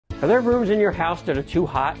Are there rooms in your house that are too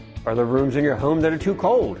hot? Are there rooms in your home that are too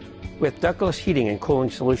cold? With ductless heating and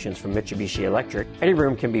cooling solutions from Mitsubishi Electric, any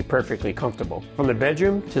room can be perfectly comfortable, from the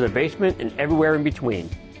bedroom to the basement and everywhere in between.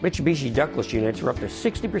 Mitsubishi ductless units are up to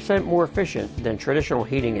 60% more efficient than traditional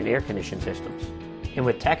heating and air conditioning systems. And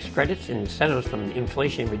with tax credits and incentives from the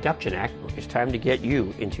Inflation Reduction Act, it's time to get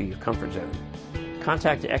you into your comfort zone.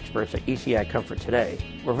 Contact the experts at ECI Comfort today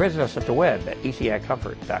or visit us at the web at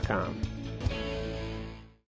ecicomfort.com.